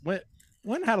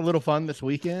went and had a little fun this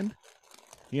weekend.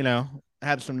 You know,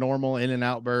 had some normal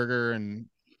In-N-Out burger and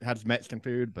had some Mexican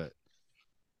food, but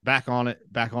back on it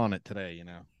today,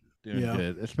 doing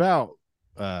good. It's about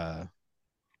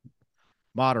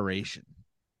moderation,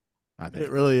 I think.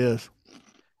 It really is.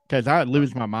 Because I would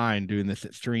lose my mind doing this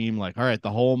extreme, like, all right,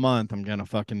 the whole month I'm gonna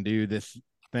fucking do this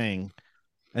thing.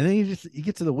 And then you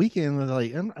get to the weekend and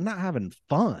like, I'm not having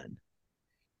fun.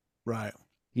 Right.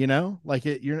 Like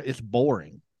it's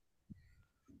boring.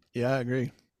 Yeah, I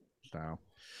agree. So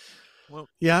well,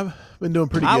 yeah, I've been doing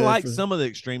pretty good. I like some of the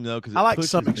extreme though, because I like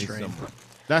some extreme.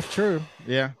 That's true.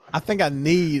 Yeah. I think I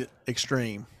need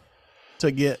extreme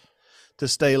to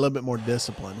stay a little bit more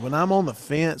disciplined. When I'm on the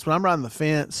fence, when I'm riding the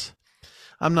fence,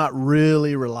 I'm not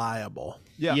really reliable.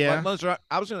 Yeah. Like,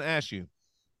 I was going to ask you,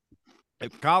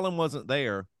 if Colin wasn't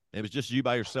there, it was just you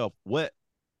by yourself, what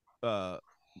color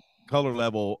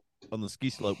level on the ski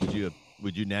slope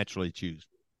would you naturally choose?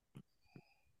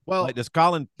 Well, like, does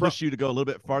Colin push you to go a little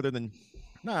bit farther than?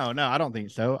 No, I don't think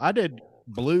so. I did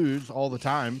blues all the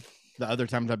time. The other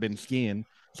times I've been skiing.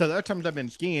 So the other times I've been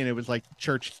skiing, it was like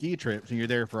church ski trips, and you're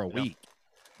there for a week.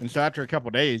 And so after a couple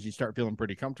of days, you start feeling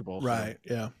pretty comfortable. Right.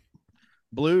 So. Yeah.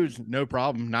 Blues, no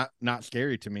problem. Not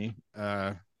scary to me.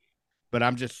 But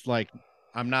I'm just like,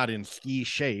 I'm not in ski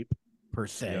shape per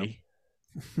se.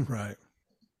 Yeah. Right.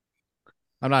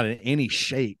 I'm not in any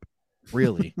shape,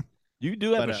 really. You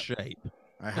do have a shape.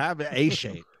 I have a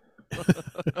shape.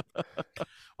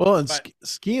 Well, and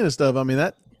skiing and stuff, I mean,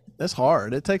 that's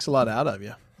hard. It takes a lot out of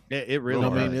you. It really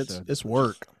does. I mean, it's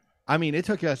work. I mean, it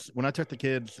took us, when I took the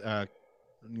kids,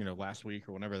 last week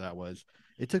or whenever that was,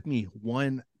 it took me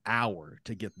 1 hour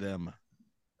to get them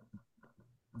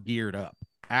geared up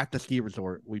at the ski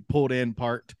resort. We pulled in,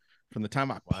 parked. From the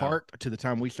time I parked to the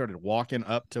time we started walking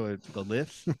up to the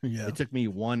lifts, It took me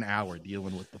 1 hour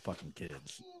dealing with the fucking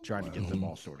kids, trying to get them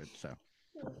all sorted. So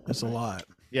it's a lot.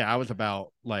 Yeah, I was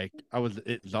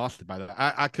exhausted by that.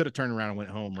 I could have turned around and went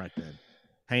home right then.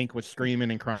 Hank was screaming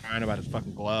and crying about his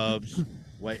fucking gloves,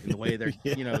 the way they're,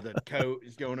 the coat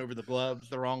is going over the gloves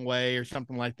the wrong way or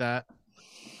something like that.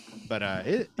 But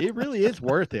it really is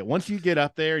worth it. Once you get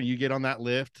up there and you get on that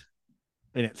lift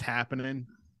and it's happening,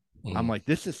 I'm like,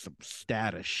 this is some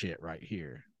status shit right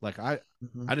here. Like I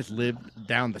just lived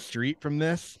down the street from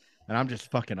this, and I'm just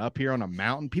fucking up here on a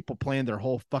mountain. People plan their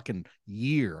whole fucking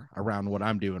year around what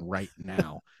I'm doing right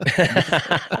now.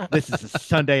 This is a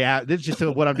Sunday out. This is just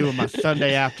what I'm doing my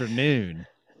Sunday afternoon.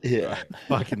 Yeah,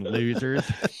 fucking losers.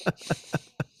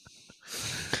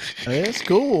 It's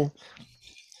cool.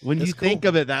 When you think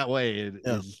of it that way, it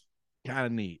is kind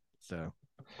of neat. So,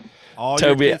 all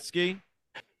your kids ski.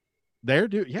 They're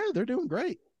doing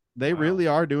great. They really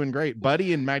are doing great.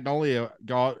 Buddy and Magnolia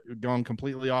gone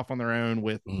completely off on their own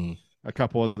with a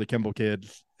couple of the Kimball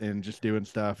kids and just doing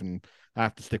stuff. And I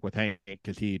have to stick with Hank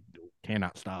because he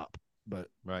cannot stop. But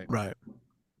right.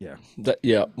 Yeah.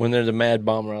 When they're the mad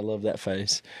bomber, I love that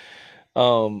face.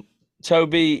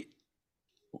 Toby,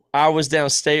 I was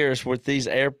downstairs with these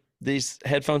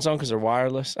headphones on because they're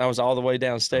wireless. I was all the way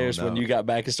downstairs when you got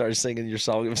back and started singing your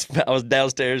song. I was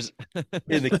downstairs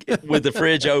with the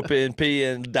fridge open,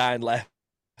 peeing, dying, laughing.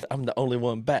 I'm the only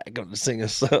one back going to sing a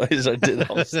song. So I did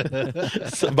all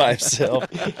by himself.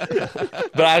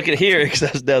 But I could hear it because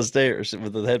I was downstairs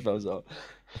with the headphones on.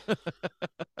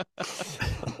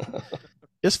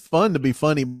 It's fun to be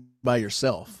funny by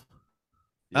yourself.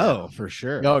 Oh, for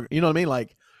sure. You know what I mean?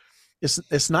 Like,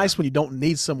 it's nice when you don't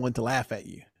need someone to laugh at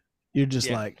you. You're just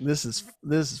like, this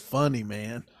is funny,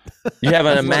 man. You have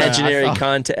an imaginary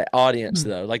audience,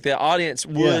 though. Like the audience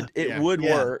would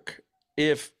work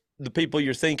if the people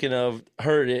you're thinking of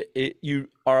heard it. You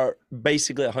are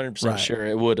basically 100% sure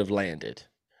it would have landed.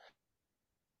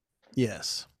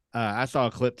 Yes. I saw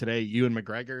a clip today, Ewan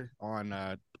McGregor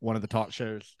on one of the talk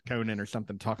shows, Conan or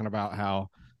something, talking about how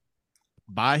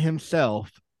by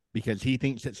himself, because he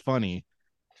thinks it's funny,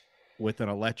 with an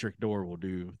electric door will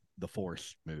do the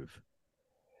force move.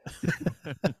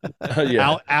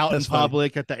 out in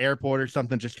public at the airport or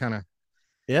something, just kind of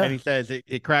and he says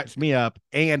it cracks me up,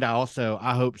 and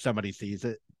I hope somebody sees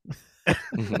it.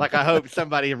 Like I hope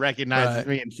somebody recognizes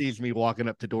me and sees me walking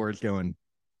up to doors going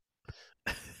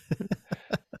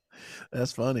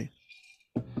that's funny.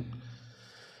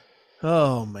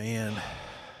 Oh man.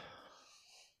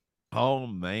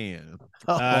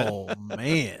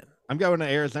 I'm going to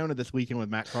Arizona this weekend with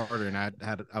Matt Carter, and I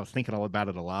was thinking all about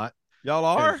it a lot. Y'all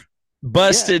are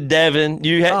busted, Devin.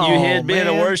 You had been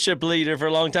a worship leader for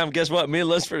a long time. Guess what? Me and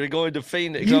Lucifer are going to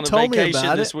Phoenix on a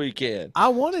vacation this weekend. I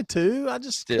wanted to. I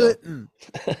just couldn't.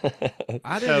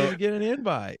 I didn't even get an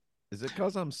invite. Is it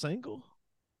because I'm single?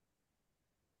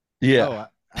 Yeah.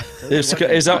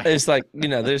 It's like,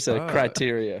 there's a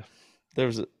criteria.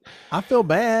 I feel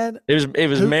bad. It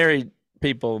was married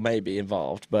people maybe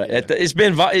involved, but it's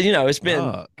been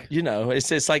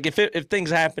it's like if things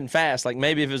happen fast, like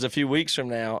maybe if it was a few weeks from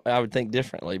now, I would think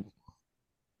differently.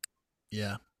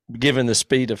 Yeah, given the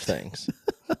speed of things.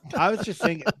 I was just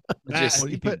thinking, Matt,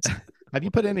 have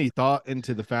you put any thought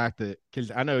into the fact that,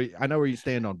 because I know where you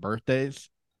stand on birthdays.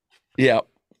 Yeah.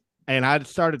 And I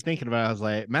started thinking about it. I was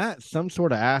like, Matt's some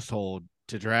sort of asshole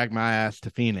to drag my ass to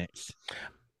Phoenix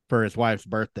for his wife's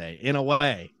birthday. In a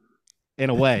way,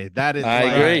 that is. I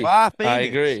agree. Why Phoenix? I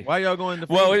agree. Why y'all going to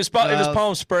Phoenix? Well, it was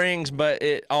Palm Springs, but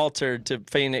it altered to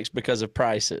Phoenix because of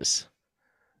prices.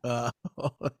 It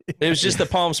was just the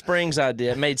Palm Springs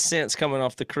idea. It made sense coming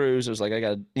off the cruise. It was like, I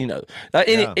got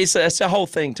to, it's a whole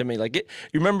thing to me. Like,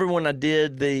 you remember when I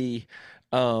did the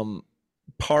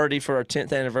party for our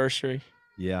 10th anniversary?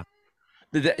 Yeah.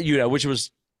 Which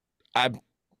was, I'm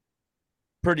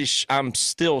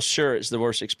still sure it's the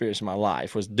worst experience of my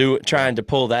life, was trying to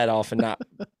pull that off and not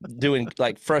doing,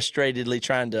 like, frustratedly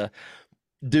trying to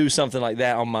do something like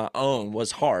that on my own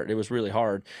was hard. It was really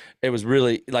hard. It was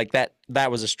really like that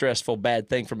was a stressful, bad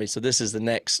thing for me. So this is the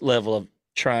next level of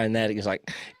trying that. It's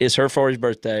like, it's her 40th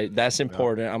birthday. That's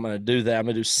important. Yeah. I'm going to do that. I'm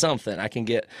going to do something. I can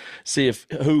see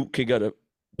who could go to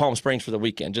Palm Springs for the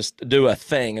weekend, just do a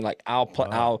thing. And like,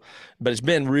 but it's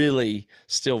been really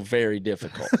still very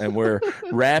difficult. And we're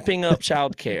wrapping up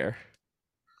childcare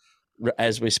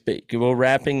as we speak. We're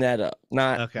wrapping that up.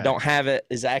 Don't have it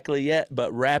exactly yet,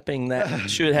 but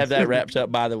should have that wrapped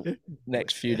up by the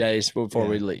next few days before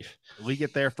we leave. We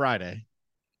get there Friday.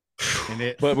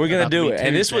 But we're going to do it.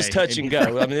 And this was touch and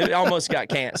go. I mean, it almost got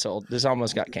canceled. This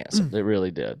almost got canceled. It really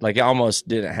did. Like, it almost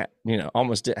didn't happen.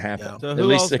 Yeah. So at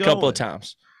least a couple of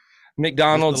times.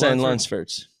 McDonald's and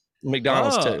Lunsford's.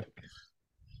 McDonald's too.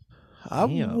 I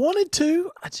wanted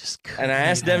to. I just couldn't. And I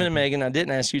asked Devin and Megan. I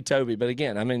didn't ask you, Toby. But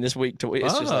again, I mean, this week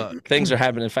it's just like things are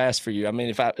happening fast for you. I mean,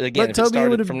 if it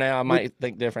started from now, I might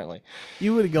think differently.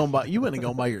 You wouldn't have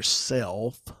gone by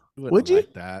yourself, would you?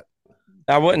 Like that.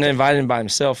 I wouldn't invite him by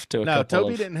himself to a couple. No,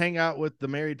 Toby didn't hang out with the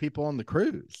married people on the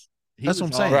cruise. That's what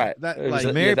I'm saying. Right.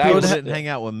 Married people didn't hang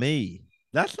out with me.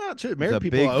 That's not true. Married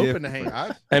people are open to hang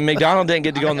out. And McDonald didn't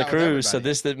get to go on the cruise, so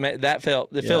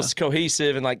that feels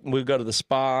cohesive, and like we go to the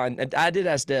spa. And I did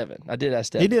ask Devin. He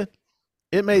did.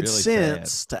 It made really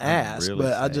sense to ask, really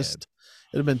but sad.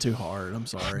 it'd have been too hard. I'm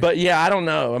sorry. But yeah, I don't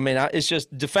know. I mean, it's just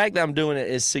the fact that I'm doing it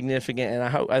is significant, and I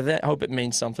hope it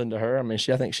means something to her. I mean,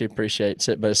 I think she appreciates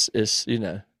it, but it's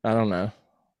I don't know.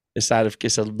 It's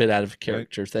a bit out of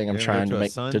character thing. I'm trying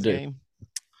to do. Game?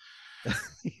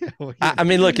 I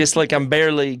mean, look, it's like I'm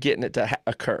barely getting it to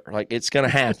occur. Like, it's going to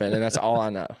happen, and that's all I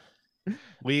know.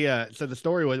 So the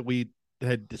story was, we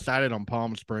had decided on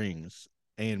Palm Springs,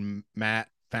 and Matt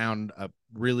found a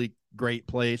really great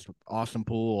place with awesome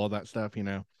pool, all that stuff,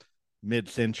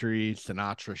 mid-century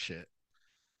Sinatra shit.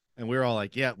 And we were all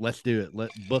like, yeah, let's do it.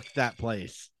 Let's book that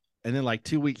place. And then like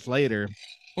 2 weeks later,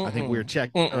 I think we were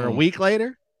checking, or a week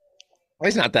later.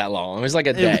 It's not that long. It was like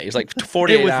a day. It's like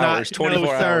 48 hours,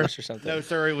 24 hours or something. No,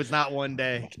 sir. It was not one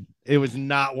day. It was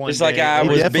not one day. It's like I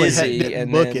was busy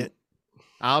and book it.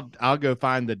 I'll go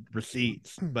find the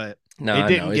receipts, but no,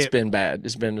 it's been bad.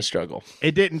 It's been a struggle.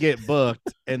 It didn't get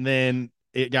booked, and then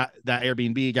that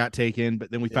Airbnb got taken, but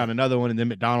then we found another one, and then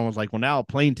McDonald was like, well, now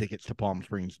plane tickets to Palm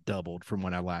Springs doubled from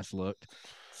when I last looked.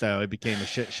 So it became a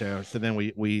shit show. So then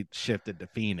we shifted to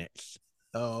Phoenix.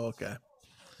 Oh, okay.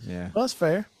 Yeah. Well, that's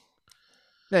fair.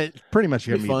 It's pretty much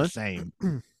going to be the same.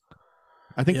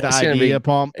 I think the idea of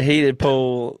Palm heated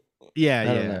pool.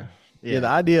 Yeah. The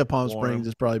idea of Palm Springs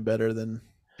is probably better than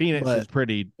Phoenix. Is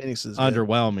pretty Phoenix is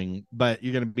underwhelming, good. But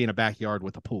you're going to be in a backyard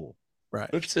with a pool. Right.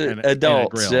 It's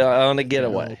adults on a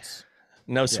getaway.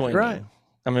 No swinging. Right.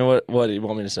 I mean, what do you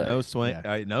want me to say? No swing.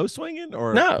 No swinging,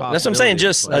 or no? That's what I'm saying.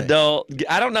 Just adult.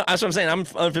 I don't know. That's what I'm saying. I'm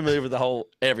unfamiliar with the whole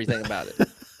everything about it.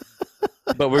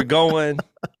 But we're going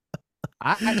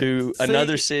to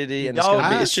another city, and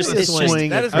it's just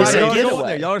swing. That is why y'all are going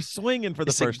there. Y'all are swinging for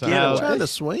the first time. Y'all trying to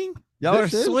swing? Y'all are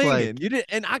swinging. You did,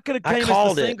 and I could have. I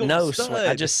called it no swing.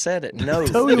 I just said it. No.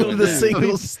 Tell me the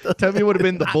single stud. Tell me would have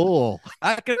been the bull.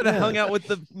 I could have hung out with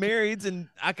the marrieds, and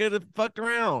I could have fucked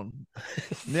around.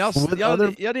 Y'all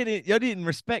didn't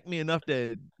respect me enough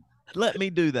to let me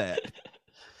do that.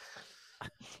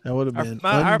 That would have been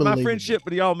my friendship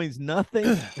with y'all means nothing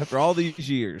after all these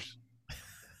years.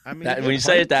 I mean, when you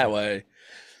say it that way,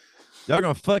 y'all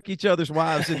gonna fuck each other's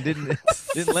wives and didn't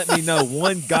let me know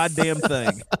one goddamn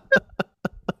thing.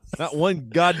 Not one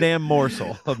goddamn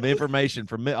morsel of information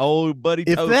from old buddy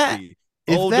Toasty.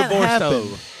 Old divorce toe.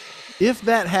 If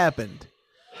that happened,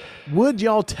 Would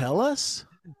y'all tell us?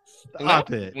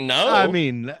 Stop it. No. I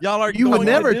mean, Y'all are You would going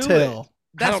to never do tell. it.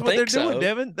 That's don't what they're think so. doing,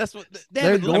 Devin. That's what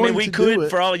They're Devin. I going mean, we to could, do it.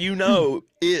 for all you know,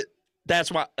 it.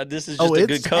 That's why this is just Oh, a it's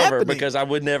good cover happening. because I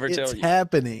would never tell It's you.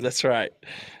 happening. That's right.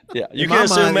 Yeah, you In can my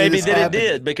assume mind, maybe it is that happening. it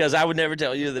did because I would never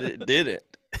tell you that it didn't.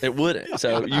 It wouldn't.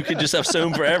 So you could just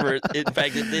assume forever. In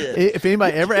fact, it did. If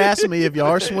anybody ever asks me if y'all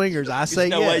are swingers, I say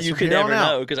There's no yes. way you from could here on ever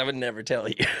out. know because I would never tell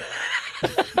you.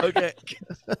 Okay.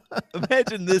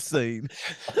 Imagine this scene.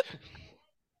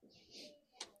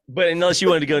 But unless you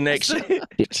wanted to go next year.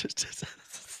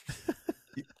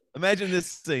 Imagine this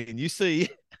scene. You see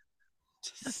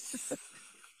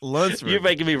Lunsford You're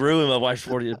making me ruin my wife's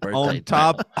 40th birthday. on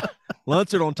top,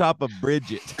 Lunsford on top of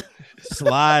Bridget,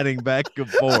 sliding back and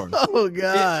forth. Oh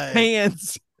God!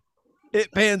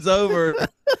 It pans over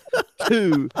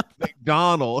to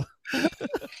McDonald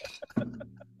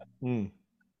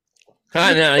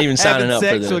I'm not even signing having up for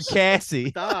sex this. with Cassie.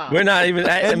 stop. We're not even.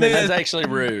 I And mean, then- that's actually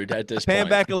rude at this Pan point.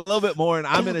 back a little bit more, and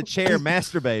I'm in a chair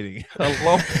masturbating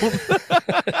alone.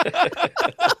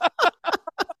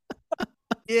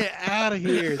 Get out of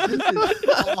here. This is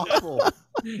awful.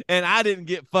 And I didn't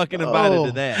get fucking invited Oh.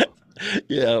 to that.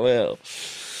 Yeah, well,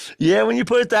 yeah. When you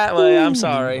put it that way, I'm Ooh.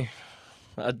 sorry.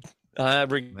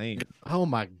 Man, Oh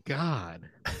my God.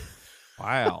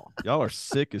 wow, y'all are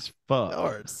sick as fuck. Y'all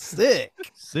are sick.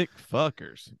 Sick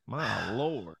fuckers. My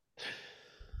lord.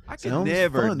 I could Sounds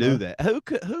never fun, do though. that.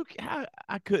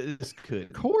 I just Of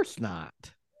couldn't. course not.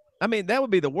 I mean, that would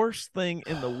be the worst thing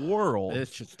in the world.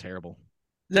 It's just terrible.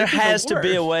 There That'd be the has to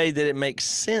be a worst. way that it makes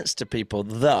sense to people,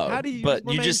 though. How do you but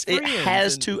you remain just it friends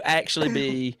has and- to actually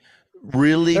be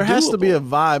really. There has to be a doable.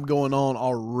 vibe going on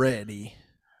already.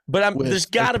 But with there's a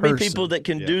got to be people person. that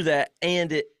can Yeah. do that,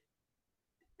 and it.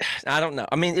 I don't know.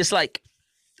 I mean, it's like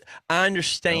I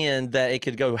understand that it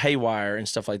could go haywire and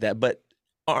stuff like that, but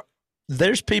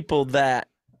there's people that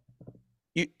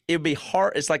it'd be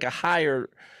hard. It's like a higher.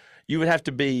 You would have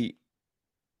to be.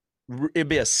 It'd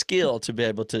be a skill to be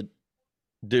able to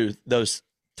do those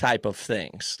type of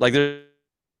things. Like there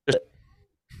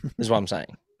is what I'm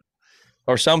saying,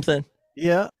 or something.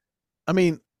 Yeah. I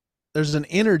mean, there's an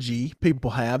energy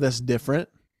people have that's different.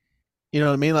 You know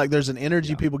what I mean? Like there's an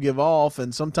energy people give off,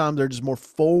 and sometimes they're just more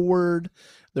forward.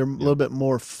 They're a little bit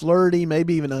more flirty,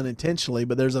 maybe even unintentionally,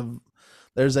 but there's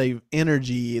a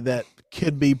energy that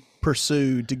could be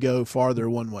pursued to go farther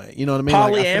one way. You know what I mean?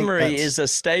 Like, I think Polyamory that's- is a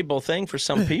stable thing for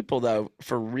some people, though.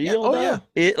 For real, Oh, though, yeah.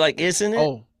 it like isn't it?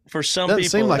 Oh, For some doesn't people,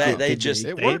 seem like that it they could just be.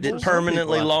 It works they for some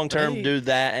permanently people, I long term think. do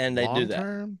that, and they do Long that.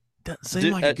 term? doesn't seem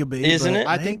Do- like it could be, isn't but it?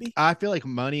 I maybe. think I feel like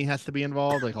money has to be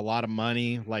involved, like a lot of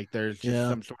money. Like there's just Yeah.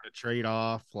 some sort of trade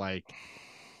off. Like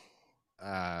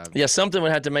Yeah, something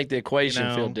would have to make the equation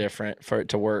feel know. different for it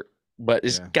to work. But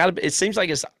it's Yeah. got to be. It seems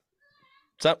like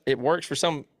it works for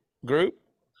some group,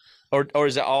 or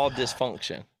is it all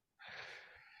dysfunction?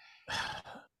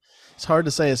 It's hard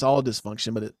to say it's all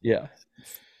dysfunction, but Yeah.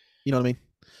 you know what I mean?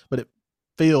 But it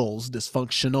feels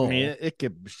dysfunctional. I mean, it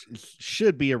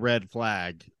should be a red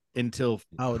flag until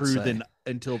I would proven say.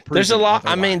 until proven There's a lot.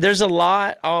 I mean, otherwise.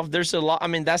 there's a lot. I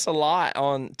mean, that's a lot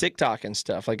on TikTok and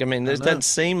stuff. Like, I mean, this know. doesn't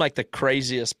seem like the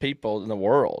craziest people in the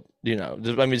world. You know,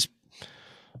 I mean, it's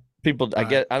people. I Right.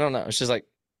 get. I don't know. It's just like,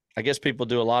 I guess people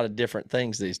do a lot of different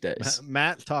things these days.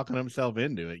 Matt's talking himself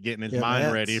into it, getting his Yeah, mind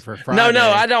Matt's- ready for Friday. No,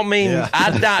 I don't mean. Yeah.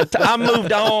 I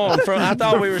moved on from. I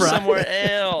thought we were Friday. somewhere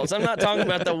else. I'm not talking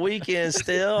about the weekend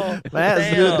still. Matt's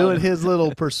Damn. doing his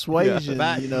little persuasion,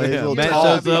 Matt- you know, his Yeah, little Matt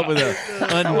talk, shows up with a,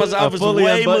 I was a fully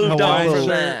way unbuttoned moved on Hawaiian from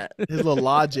shirt. that. his little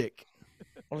logic.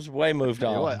 I was way moved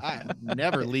Tell you on. what, I'm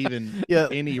never leaving Yeah.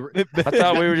 any. I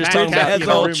thought we were just Matt talking and about Kathy in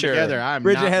a room culture. Together. I'm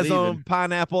Bridget not has leaving. on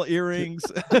pineapple earrings.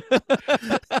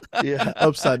 Yeah.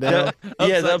 Upside down.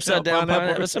 Yeah, the upside down pineapple.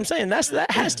 pineapple. That's what I'm saying.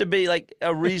 That has to be like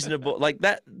a reasonable, like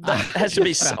that has to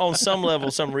be on some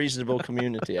level, some reasonable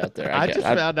community out there. I guess. just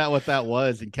found out what that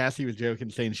was, and Cassie was joking,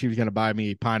 saying she was going to buy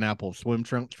me pineapple swim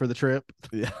trunks for the trip.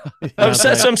 Yeah. That's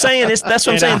what I'm saying. That's what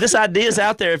I'm And saying. I- This idea is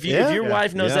out there. If Yeah. your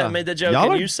wife knows that Yeah. and made that joke, Y'all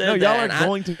and are, you said no, that, y'all and are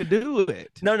going to do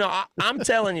it. I'm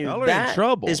telling you, Y'all are in that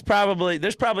trouble. is probably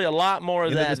there's probably a lot more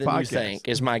of Into that this than you podcast. think.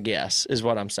 Is my guess. Is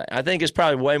what I'm saying. I think it's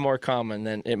probably way more common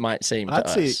than it might seem to I'd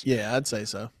us. say, yeah, I'd say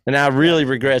so. And I really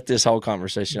regret this whole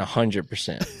conversation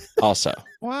 100%. Also,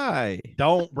 Why?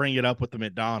 Don't bring it up with the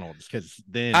McDonald's, because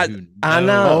then I who knows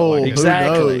know. what Oh, it is.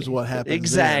 exactly. who knows what happens?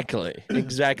 Exactly.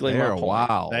 Exactly. my They're point.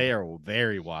 wild. They are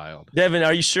very wild. Devin,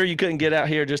 are you sure you couldn't get out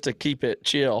here just to keep it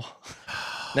chill?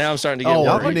 Now I'm starting to get Oh,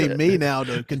 worried. you need me now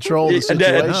to control the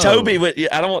situation. Toby,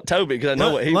 I don't want Toby because I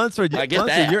know what he. Lunsford, I get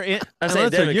Lunsford, that. You're in, I'm saying,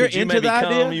 Lunsford, Devin, you're could you into maybe the come?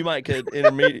 idea? You might could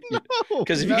intermediate.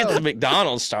 Because if you get No. the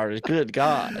McDonald's started, good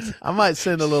God. I might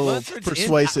send a little Lunsford's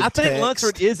persuasive I think text.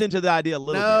 Lunsford is into the idea a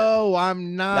little bit. No,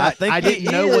 I'm not. think I he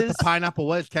didn't know what the is. pineapple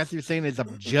was. Cassie was saying it's a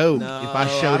joke. No, if I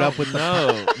showed up with the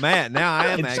no, Matt. Now I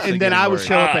am and, actually, and then I would getting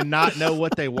show worried. up and not know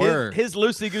what they were. His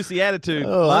loosey goosey attitude.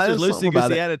 Oh, Lunsford's there's something about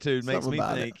loosey goosey it. attitude makes Something me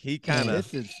about think he kind of.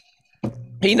 This is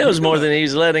He knows more than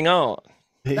he's letting on.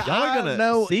 Y'all are I don't gonna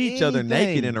know see each other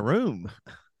naked in a anything. room.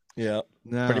 Yeah,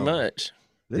 no, pretty much.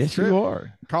 This trip,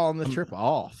 calling this trip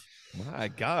off. My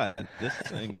God, this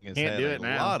thing has Can't had do a it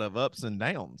now. lot of ups and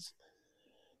downs.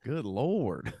 Good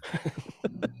Lord.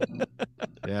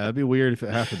 Yeah, it'd be weird if it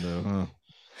happened though.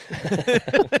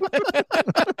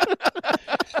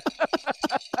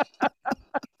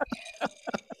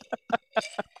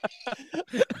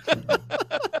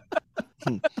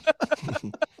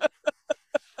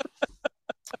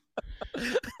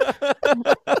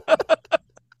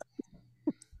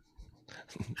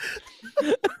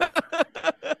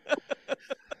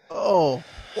 Oh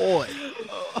boy.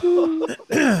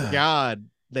 God,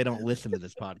 they don't listen to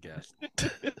this podcast.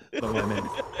 The women.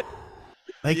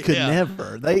 They could Yeah.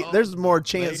 never. There's more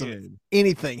chance of Man.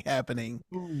 anything happening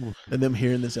than them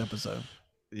hearing this episode.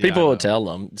 Yeah, People I will know. tell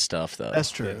them stuff though. That's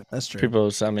true. That's true.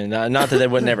 People, I mean, not that they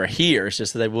would never hear. It's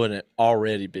just that they wouldn't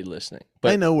already be listening. They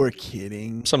But know we're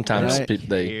kidding. sometimes right?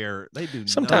 they Care. They do.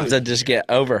 sometimes not they just get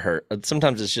overheard.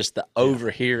 Sometimes it's just the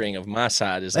overhearing of my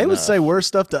side is They would enough say worse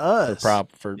stuff to for us.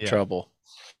 for Yeah. trouble.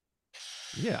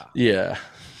 Yeah. Yeah.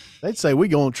 They'd say we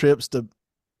go on trips to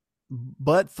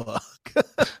butt fuck.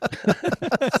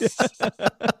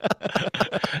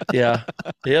 Yeah.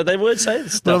 Yeah, they would say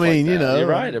stuff mean, like you that. know. You're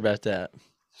right about that.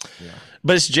 Yeah.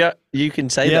 But it's just you can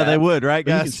say Yeah, that. they would, right,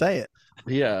 But you guys? can say it.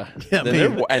 Yeah. Yeah, I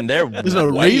Then mean, they're There's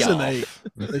no way reason off.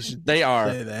 they should They are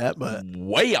say that, but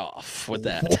way off with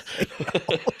that.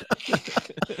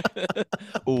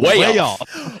 Way off.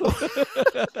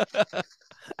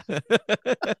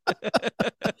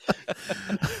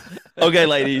 Okay,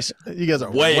 ladies. you guys are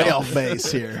Way way off. off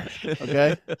base here.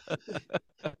 Okay,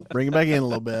 bring it back in a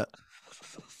little bit.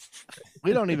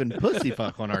 We don't even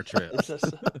pussyfuck on our trips.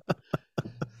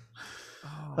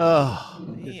 Oh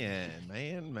Man.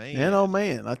 man, oh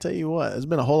man! I tell you what, there's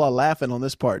been a whole lot of laughing on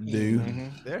this part, dude.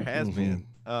 Mhm. There has been.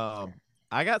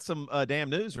 I got some damn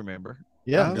news, remember?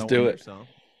 Yeah, Let's Don't do we it. hear some?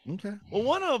 Okay. Well,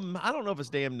 one of them, I don't know if it's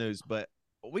damn news, but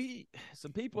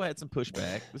some people had some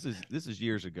pushback. This is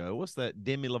years ago. What's that?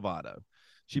 Demi Lovato.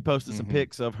 She posted some Mhm.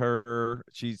 pics of her.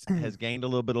 She's has gained a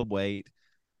little bit of weight.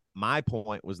 My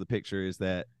point was the picture is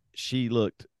that she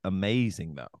looked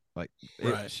amazing though. Like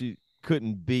Right. she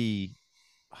couldn't be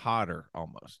hotter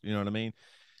almost. You know what I mean?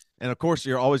 And of course,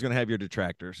 you're always going to have your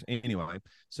detractors. Anyway,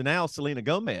 so now Selena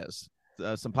Gomez,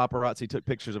 some paparazzi took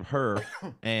pictures of her,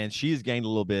 and she's gained a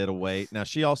little bit of weight. Now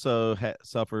she also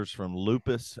suffers from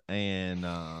lupus and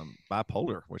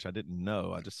bipolar, which I didn't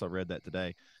know. I just read that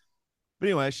today. But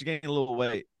anyway, she gained a little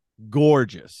weight.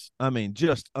 Gorgeous. I mean,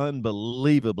 just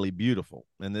unbelievably beautiful.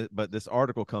 And but this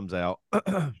article comes out,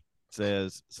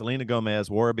 says Selena Gomez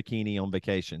wore a bikini on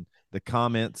vacation. The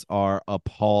comments are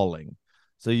appalling.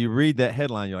 So you read that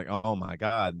headline, you're like, oh my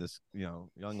God, this young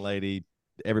lady,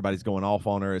 everybody's going off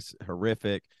on her. It's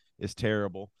horrific. It's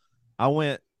terrible. I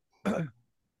went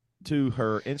to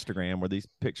her Instagram where these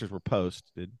pictures were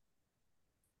posted.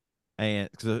 And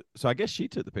so I guess she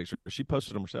took the picture. She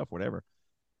posted them herself, whatever.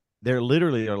 There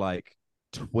literally are like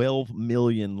 12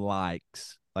 million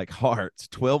likes, like hearts,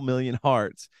 12 million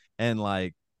hearts, and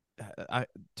like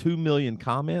 2 million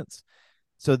comments.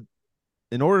 So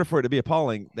in order for it to be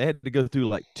appalling, they had to go through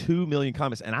like 2 million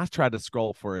comments. And I tried to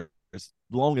scroll for as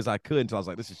long as I could until I was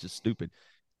like, this is just stupid.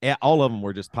 And all of them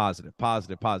were just positive.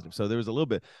 So there was a little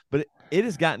bit, but it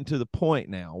has gotten to the point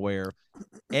now where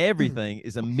everything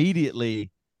is immediately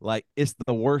like it's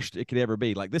the worst it could ever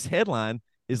be. Like this headline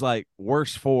is like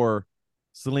worse for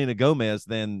Selena Gomez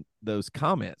than those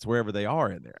comments wherever they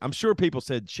are in there. I'm sure people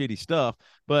said shitty stuff,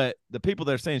 but the people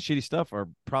that are saying shitty stuff are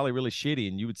probably really shitty,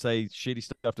 and you would say shitty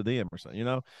stuff to them or something,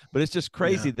 But it's just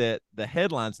crazy that the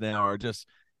headlines now are just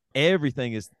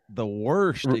everything is the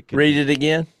worst. It could Read be. it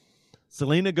again.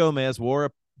 Selena Gomez wore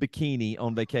a bikini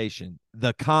on vacation.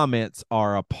 The comments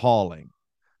are appalling.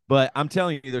 But I'm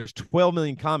telling you, there's 12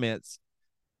 million comments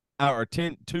or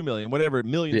 2 million, whatever,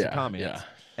 millions of comments. Yeah.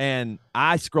 And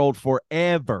I scrolled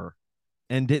forever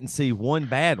and didn't see one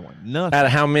bad one. Nothing. Out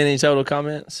of how many total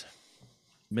comments?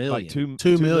 Million. Like 2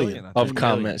 2 million million. I Of think.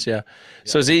 comments, yeah.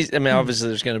 So it's easy. I mean, obviously,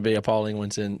 there's going to be appalling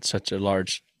ones in such a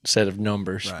large set of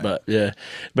numbers, Right. but yeah.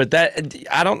 But that,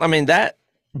 I don't, I mean, that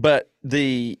but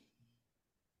it's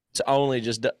only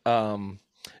just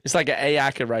it's like an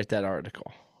AI could write that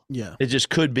article. Yeah. It just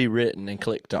could be written and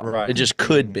clicked on. Right. It just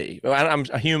could be. I'm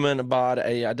a human, a bot,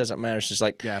 AI, it doesn't matter. It's just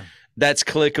like that's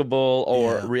clickable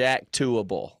or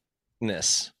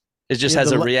react-to-ableness. It just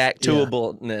has a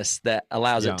react-to-ableness that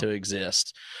allows it to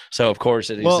exist. So of course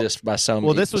it exists by some.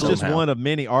 Well, this was just one of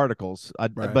many articles.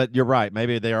 But you're right.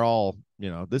 Maybe they're all.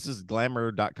 This is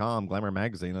glamour.com, Glamour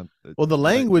magazine. Well, the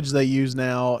language they use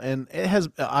now, and it has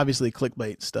obviously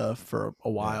clickbait stuff for a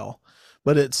while,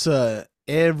 but it's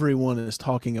everyone is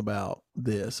talking about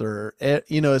this, or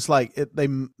it's like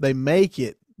they make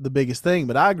it the biggest thing.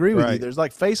 But I agree with you. There's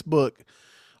like Facebook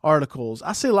articles.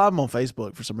 I see a lot of them on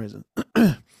Facebook for some reason.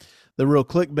 The real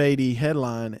clickbaity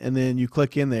headline, and then you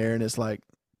click in there, and it's like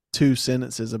 2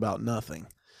 sentences about nothing.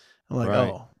 I'm like,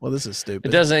 oh, well, this is stupid.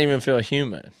 It doesn't even feel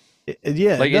human.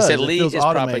 Like you said, it's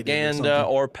propaganda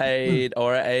or paid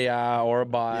or AI or a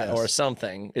bot or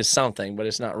something. It's something, but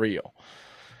it's not real.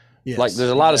 Yes, like there's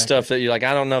a lot of stuff that you're like,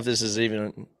 I don't know if this is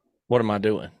even. What am I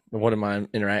doing? What am I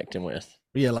interacting with?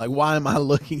 Yeah, like why am I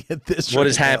looking at this? What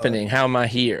is happening? How am I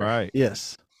here? Right.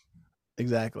 Yes.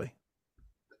 Exactly.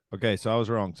 Okay, so I was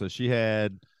wrong. So she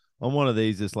had on one of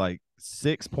these, it's like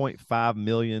 6.5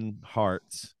 million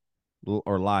hearts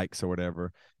or likes or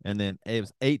whatever, and then it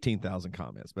was 18,000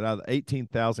 comments. But out of the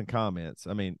 18,000 comments,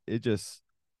 I mean, it just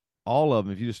all of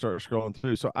them. If you just start scrolling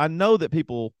through, so I know that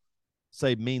people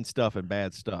say mean stuff and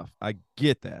bad stuff. I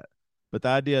get that, but the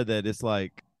idea that it's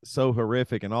like so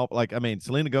horrific and all, like, I mean,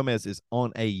 Selena Gomez is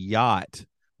on a yacht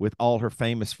with all her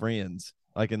famous friends,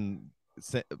 like in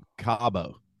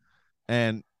Cabo,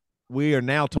 and we are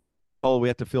now told we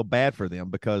have to feel bad for them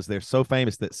because they're so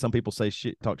famous that some people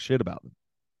talk shit about them.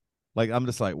 Like, I'm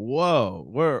just like, whoa,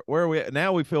 where are we at?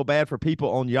 Now we feel bad for people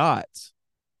on yachts.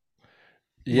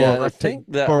 Yeah, I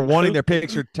think that for wanting their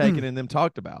picture taken and them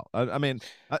talked about. I mean,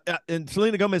 and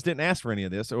Selena Gomez didn't ask for any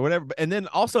of this or whatever. And then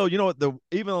also, you know what?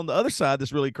 Even on the other side,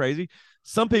 that's really crazy.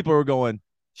 Some people are going,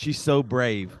 "She's so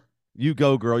brave. You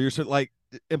go, girl. You're so like."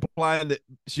 Implying that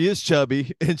she is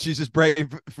chubby and she's just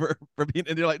brave for being,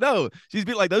 and they're like, no, she's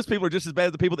being like, those people are just as bad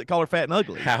as the people that call her fat and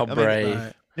ugly. How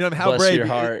brave. You know, how Bless brave your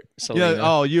heart, Selena.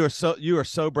 Oh, you are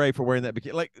so brave for wearing that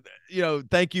bikini. Like,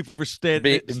 thank you for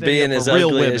standing being as real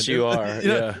ugly women. as you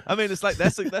are. I mean, it's like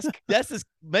that's just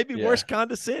maybe worse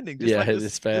condescending. Just like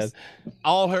it's bad.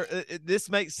 All her this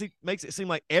makes it seem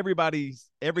like every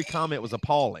comment was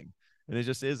appalling, and it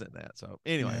just isn't that. So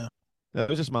anyway, that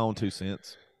was just my own 2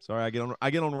 cents. Sorry, I get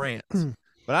on rants,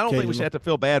 but I don't think we should have to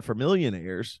feel bad for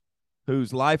millionaires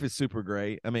whose life is super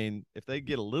great. I mean, if they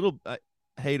get a little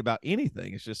hate about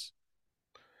anything, it's just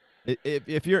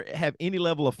if you have any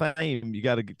level of fame, you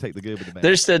got to take the good with the bad.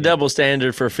 There's the double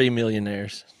standard for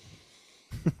femillionaires.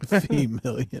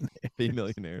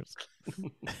 Femillionaires.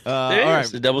 All right,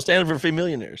 the double standard for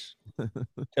femillionaires.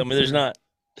 Tell me there's not.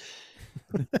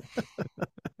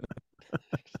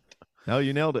 No,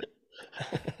 you nailed it.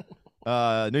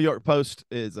 New York Post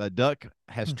is a duck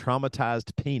has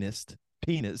traumatized penis.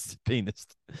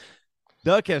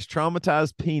 Duck has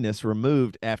traumatized penis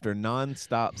removed after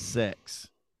nonstop sex.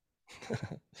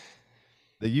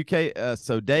 The UK,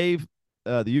 so Dave,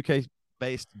 the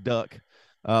UK-based duck,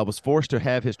 was forced to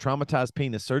have his traumatized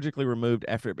penis surgically removed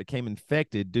after it became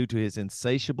infected due to his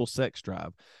insatiable sex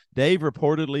drive. Dave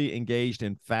reportedly engaged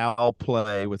in foul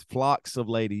play with flocks of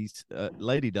lady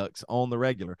ducks on the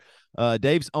regular.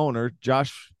 Dave's owner,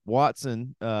 Josh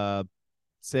Watson,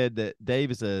 said that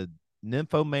Dave is a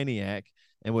nymphomaniac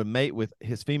and would mate with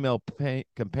his female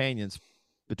companions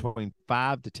between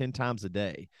 5 to 10 times a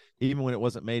day, even when it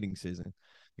wasn't mating season.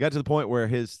 It got to the point where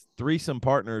his threesome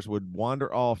partners would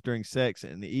wander off during sex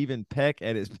and even peck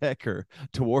at his pecker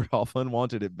to ward off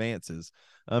unwanted advances.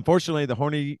 Unfortunately, the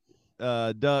horny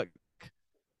duck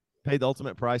paid the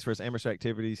ultimate price for his amorous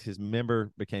activities. His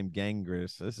member became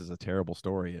gangrenous. This is a terrible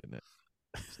story, isn't it?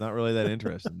 It's not really that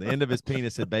interesting. The end of his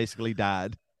penis had basically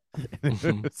died.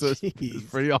 So it's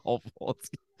pretty awful.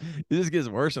 It just gets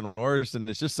worse and worse, and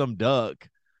it's just some duck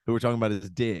who we're talking about his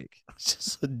dick. It's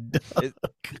just a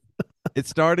duck. It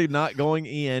started not going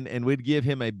in, and we'd give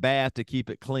him a bath to keep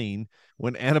it clean.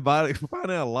 When antibiotics, we find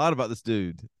out a lot about this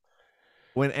dude.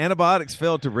 When antibiotics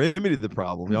failed to remedy the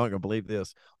problem, y'all aren't gonna believe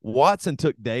this. Watson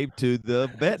took Dave to the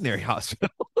veterinary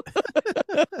hospital,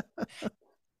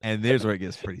 and there's where it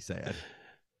gets pretty sad.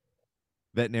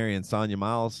 Veterinarian Sonia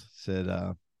Miles said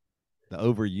the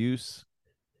overuse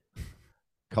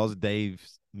caused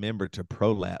Dave's member to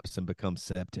prolapse and become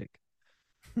septic,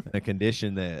 a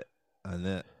condition that, and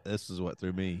that this is what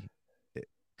threw me, it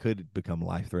could become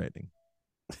life-threatening.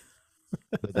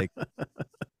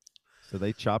 So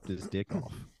they chopped his dick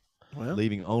off. Well,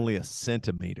 leaving only a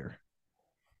centimeter.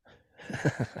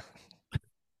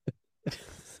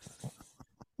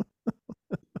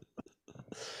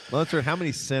 Munster, how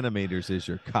many centimeters is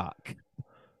your cock?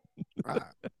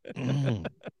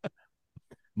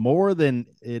 More than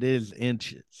it is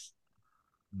inches.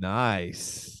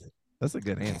 Nice. That's a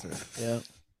good answer.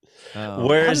 yeah.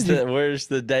 Where's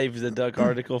the Dave the Duck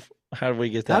article? How did we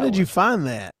get that? How did you find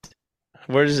that?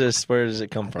 Where does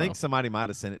it come I from? think somebody might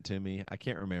have sent it to me. I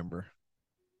can't remember.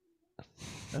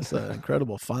 That's an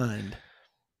incredible find.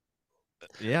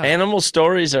 Yeah. Animal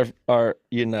stories are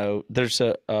there's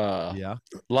a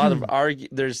lot of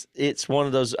it's one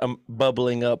of those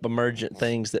bubbling up emergent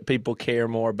things that people care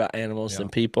more about animals than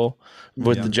people.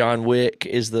 With the John Wick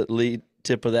is the lead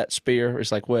tip of that spear.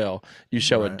 It's like, well, you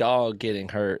show a dog getting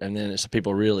hurt and then it's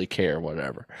people really care,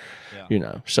 whatever.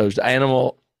 So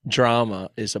animal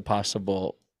drama is a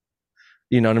possible,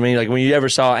 you know what I mean? Like when you ever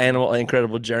saw Animal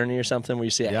Incredible Journey or something where you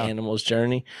see an animal's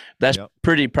journey, that's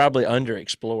probably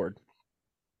underexplored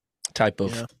type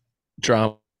of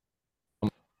drama.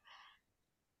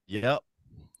 Yep.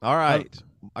 All right.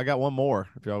 I got one more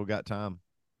if y'all got time.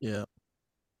 Yeah.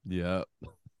 Yep.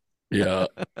 Yeah.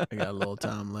 I got a little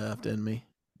time left in me.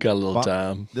 Got a little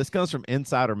time. This comes from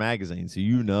Insider Magazine, so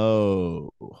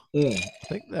I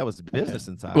think that was Business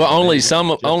Insider. Well, only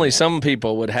some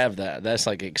people would have that. That's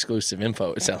like exclusive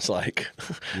info. It sounds like.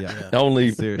 Yeah. Only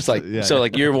seriously. It's like so.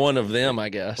 Like you're one of them, I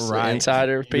guess. Right.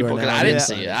 Insider people. Because I didn't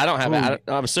see it. I don't have.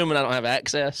 I'm assuming I don't have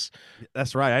access.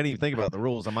 That's right. I didn't even think about the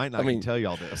rules. I might not even tell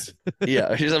y'all this.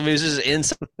 Yeah. It's just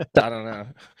inside. I don't know.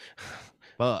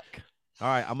 Fuck. All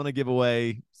right. I'm gonna give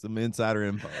away some insider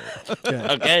info.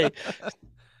 Okay.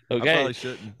 Okay, I probably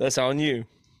shouldn't. That's on you.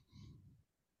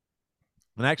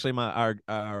 And actually,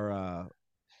 our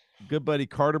good buddy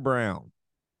Carter Brown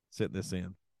sent this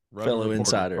in. Fellow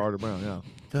insider. Carter Brown,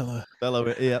 yeah.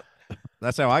 Fellow, yep.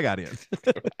 That's how I got in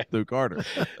through Carter.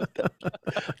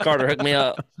 Carter, hook me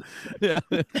up. Yeah.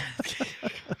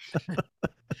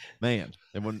 Man,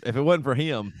 if it wasn't for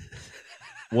him,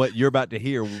 what you're about to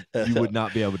hear, you would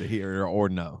not be able to hear or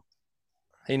know.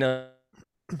 He knows.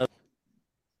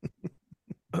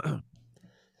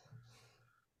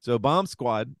 So bomb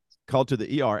squad called to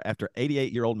the ER after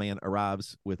 88-year-old man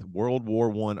arrives with World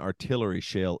War I artillery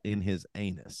shell in his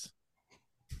anus.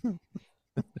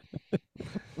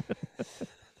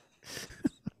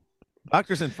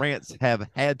 Doctors in France have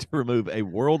had to remove a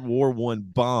World War I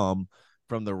bomb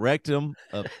from the rectum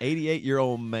of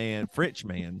 88-year-old French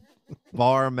man,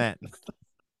 Bar Matin.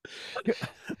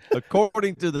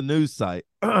 According to the news site,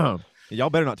 y'all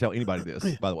better not tell anybody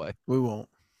this, by the way. We won't.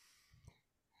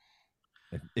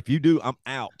 If you do, I'm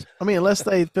out. I mean, unless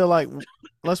we feel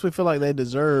like they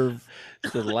deserve.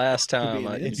 The last time,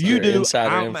 if you do,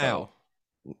 I'm out.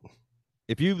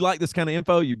 If you like this kind of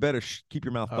info, you better keep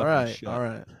your mouth shut. All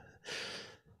right.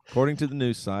 According to the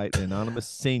news site, the anonymous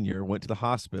senior went to the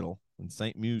hospital in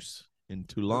St. Meuse in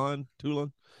Toulon,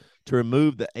 to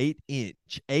remove the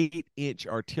 8-inch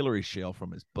artillery shell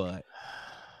from his butt,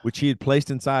 which he had placed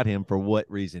inside him for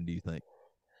what reason, do you think?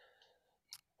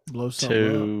 Blow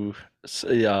something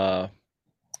up.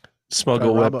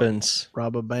 Smuggle weapons.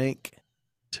 Rob a bank.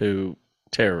 To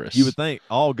terrorists. You would think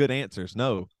all good answers.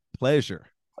 No, pleasure.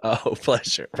 Oh,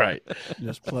 pleasure. Right.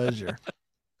 Just pleasure.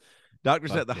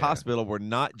 Doctors at the hospital were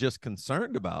not just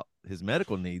concerned about his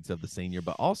medical needs of the senior,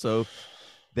 but also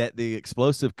that the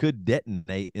explosive could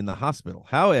detonate in the hospital.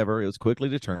 However, it was quickly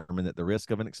determined that the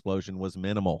risk of an explosion was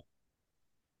minimal.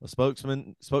 A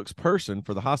spokesperson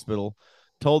for the hospital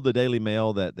told the Daily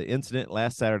Mail that the incident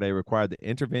last Saturday required the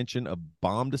intervention of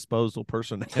bomb disposal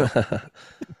personnel.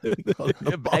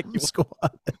 Bomb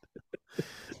squad.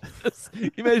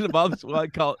 You imagine a bomb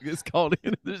squad gets called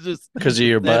in. There's just because of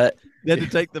your butt. They had to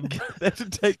take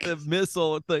the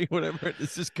missile thing, whatever.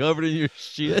 It's just covered in your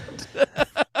shit.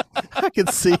 I can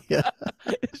see it.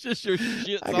 It's just your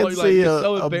shit. I can see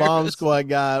a bomb squad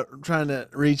guy trying to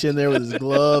reach in there with his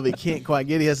glove. He can't quite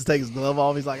get it. He has to take his glove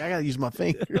off. He's like, I got to use my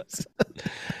fingers.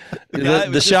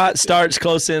 The shot starts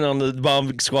close in on the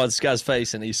bomb squad guy's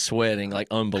face, and he's sweating like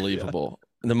unbelievable. Yeah.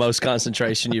 The most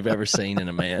concentration you've ever seen in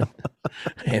a man.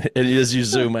 And as you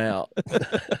zoom out,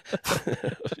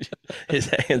 his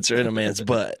hands are in a man's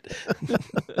butt.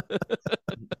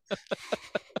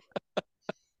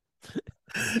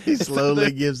 He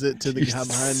slowly gives it to the guy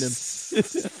behind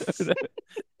him.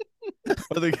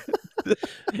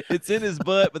 It's in his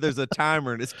butt, but there's a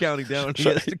timer and it's counting down.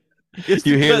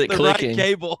 You hear cut the right clicking.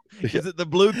 cable. Is it the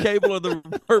blue cable or the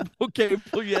purple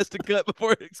cable you has to cut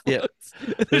before it explodes?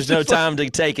 Yeah. There's no time to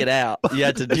take it out.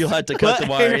 You'll have to cut the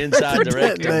wire inside the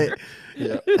rectangle.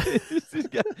 Yeah.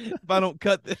 If I don't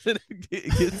cut this, it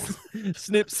gets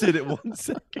snips it at 1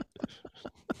 second.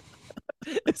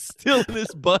 It's still in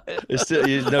his butt. It's still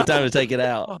no time to take it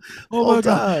out. Oh my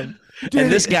God.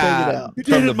 And this guy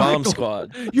from the bomb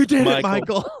squad. You did it,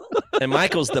 Michael. And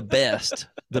Michael's the best.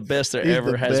 The best there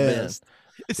ever has been.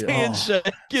 His hands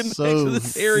shaking so next to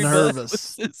this hairy butt with nervous.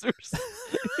 scissors.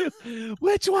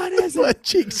 Which one is it? Butt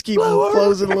cheeks keep Blow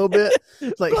closing a little bit.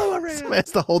 It's like Blow around.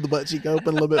 has to hold the butt cheek open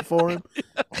a little bit for him.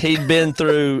 He'd been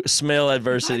through smell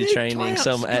adversity I need training clamps,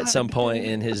 at some point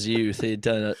in his youth. He'd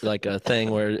done a thing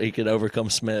where he could overcome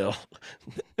smell.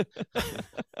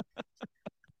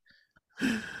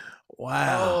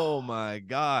 Wow. Oh my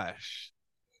gosh.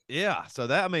 Yeah. So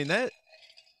that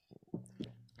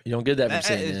You don't get that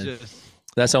from that is CNN. just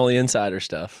That's only insider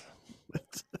stuff.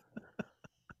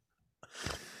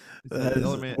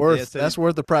 That's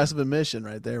worth the price of admission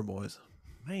right there, boys.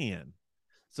 Man.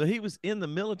 So he was in the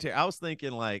military. I was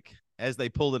thinking like as they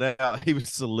pulled it out, he was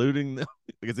saluting them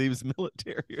because he was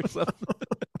military or something.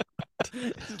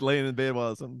 Just laying in bed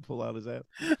while someone pulled out his ass.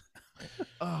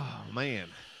 Oh man.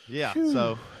 Yeah.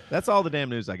 So that's all the damn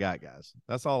news I got, guys.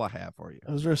 That's all I have for you.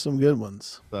 Those are some good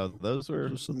ones. So those are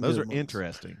good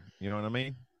interesting. You know what I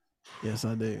mean? Yes,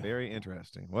 I do. Very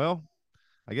interesting. Well,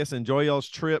 I guess enjoy y'all's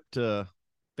trip to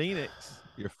Phoenix.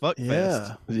 Your fuck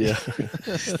fest. Yeah.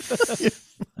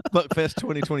 Fuck fest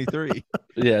 2023.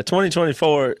 Yeah.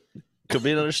 2024 could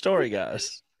be another story,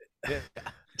 guys. Yeah.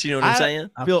 Do you know what I'm saying?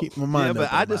 I'll keep my mind but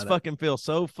open I just about it. fucking feel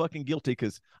so fucking guilty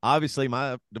because obviously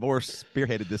my divorce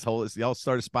spearheaded this whole. Y'all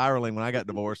started spiraling when I got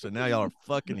divorced, and now y'all are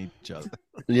fucking each other.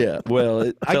 Yeah.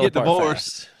 Well, I fell get apart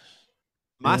divorced. fast.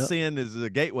 My Yep. sin is a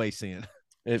gateway sin.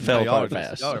 It fell y'all apart are,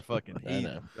 fast. Y'all are fucking I heat.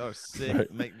 know. Y'all are sick. Right.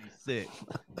 You make me sick.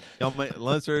 Y'all make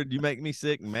Lunsford, you make me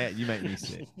sick. Matt, you make me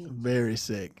sick. Very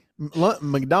sick.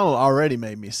 McDonald already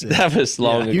made me sick. That was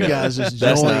long ago. You guys just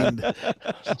That's joined the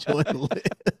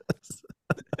list.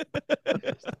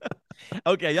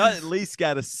 Okay, y'all at least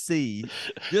got to see.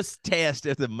 Just test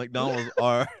if the McDonald's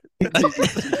are.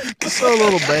 Just throw a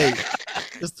little bait.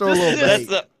 Just throw a little That's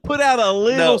bait. Put out a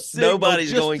little. No, signal nobody's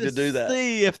just going to do that.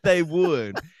 See if they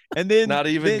would, and then Not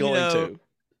even then, going to.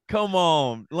 Come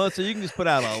on, Lunsford, you can just put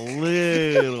out a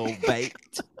little bait.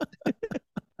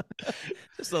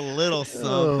 Just a little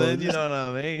something, you know what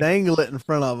I mean? Dangle it in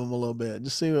front of them a little bit.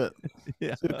 Just see what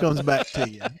comes back to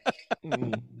you.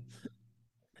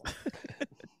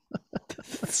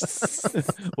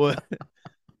 What?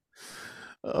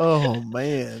 Oh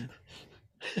man.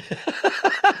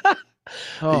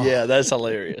 Oh. Yeah, that's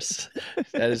hilarious.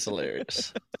 That is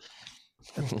hilarious.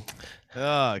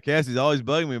 Cassie's always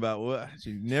bugging me about what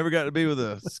she never got to be with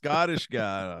a Scottish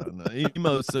guy, an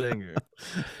emo singer.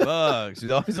 Fuck,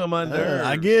 she's always on my nerves.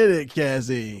 I get it,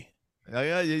 Cassie.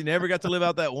 Yeah, you never got to live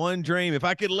out that one dream. If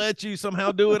I could let you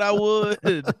somehow do it, I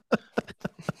would.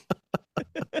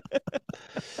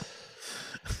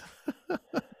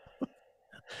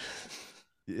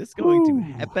 It's going to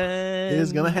happen. It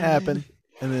is going to happen.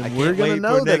 And then I we're can't going to wait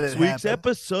know for that next it week's happened.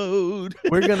 episode.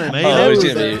 We're going to Main know it's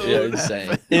episode. gonna that. be insane. I'm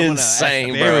gonna ask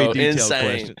Insane, very bro. detailed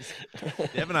Insane. questions.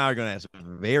 Deb and I are going to ask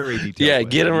very detailed Yeah,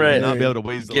 questions. get 'em We will ready. Not be able to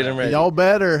weasel Get 'em out. ready. Y'all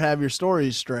better have your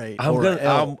stories straight. I'm or gonna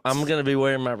else. I'm gonna be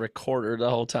wearing my recorder the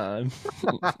whole time.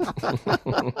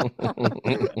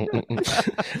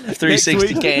 360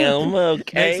 Next week- cam.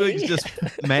 Okay. Next week's just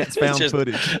Matt's found Just-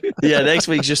 footage. Yeah, next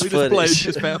week's just We just played footage.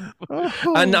 just found.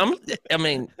 I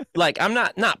mean, like I'm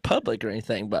not public or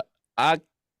anything, but I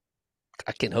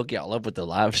can hook y'all up with the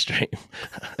live stream.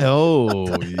 Oh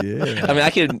yeah. I mean,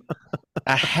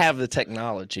 I have the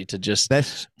technology to just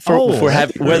That's if we're that's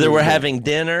having whether really we're good. having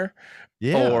dinner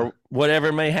Yeah. or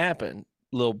whatever may happen,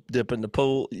 little dip in the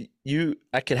pool.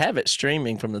 I could have it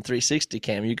streaming from the 360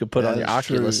 cam. You could put on your That's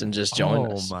Oculus true. and just join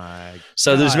oh us. my.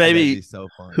 So there's God, that'd maybe be so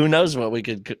fun. who knows what we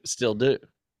could still do.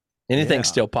 Anything's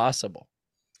Yeah. still possible.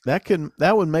 That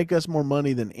would make us more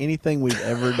money than anything we've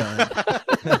ever done.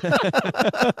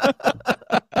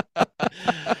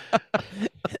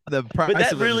 The price But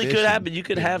that of really could admission happen. You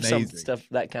could is have some amazing. stuff,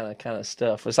 that kind of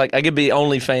stuff. It's like I could be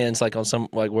OnlyFans, like on some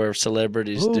like where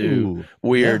celebrities do Ooh.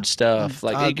 weird Yeah. stuff.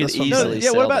 Like you could That's what I'm No, easily saying. yeah,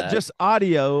 sell what about that. just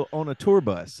audio on a tour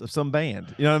bus of some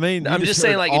band? You know what I mean? You I'm just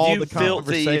saying, heard like all if you the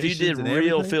filthy, if you did conversations and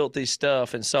real everything? filthy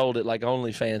stuff and sold it like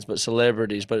OnlyFans, but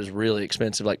celebrities, but it's really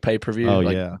expensive, like pay per view. Oh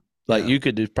like, yeah, like Yeah. you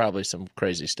could do probably some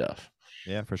crazy stuff.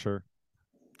 yeah, for sure.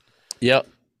 Yep.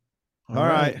 All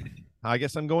right. I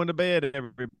guess I'm going to bed,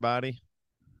 everybody.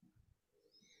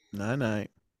 Night night.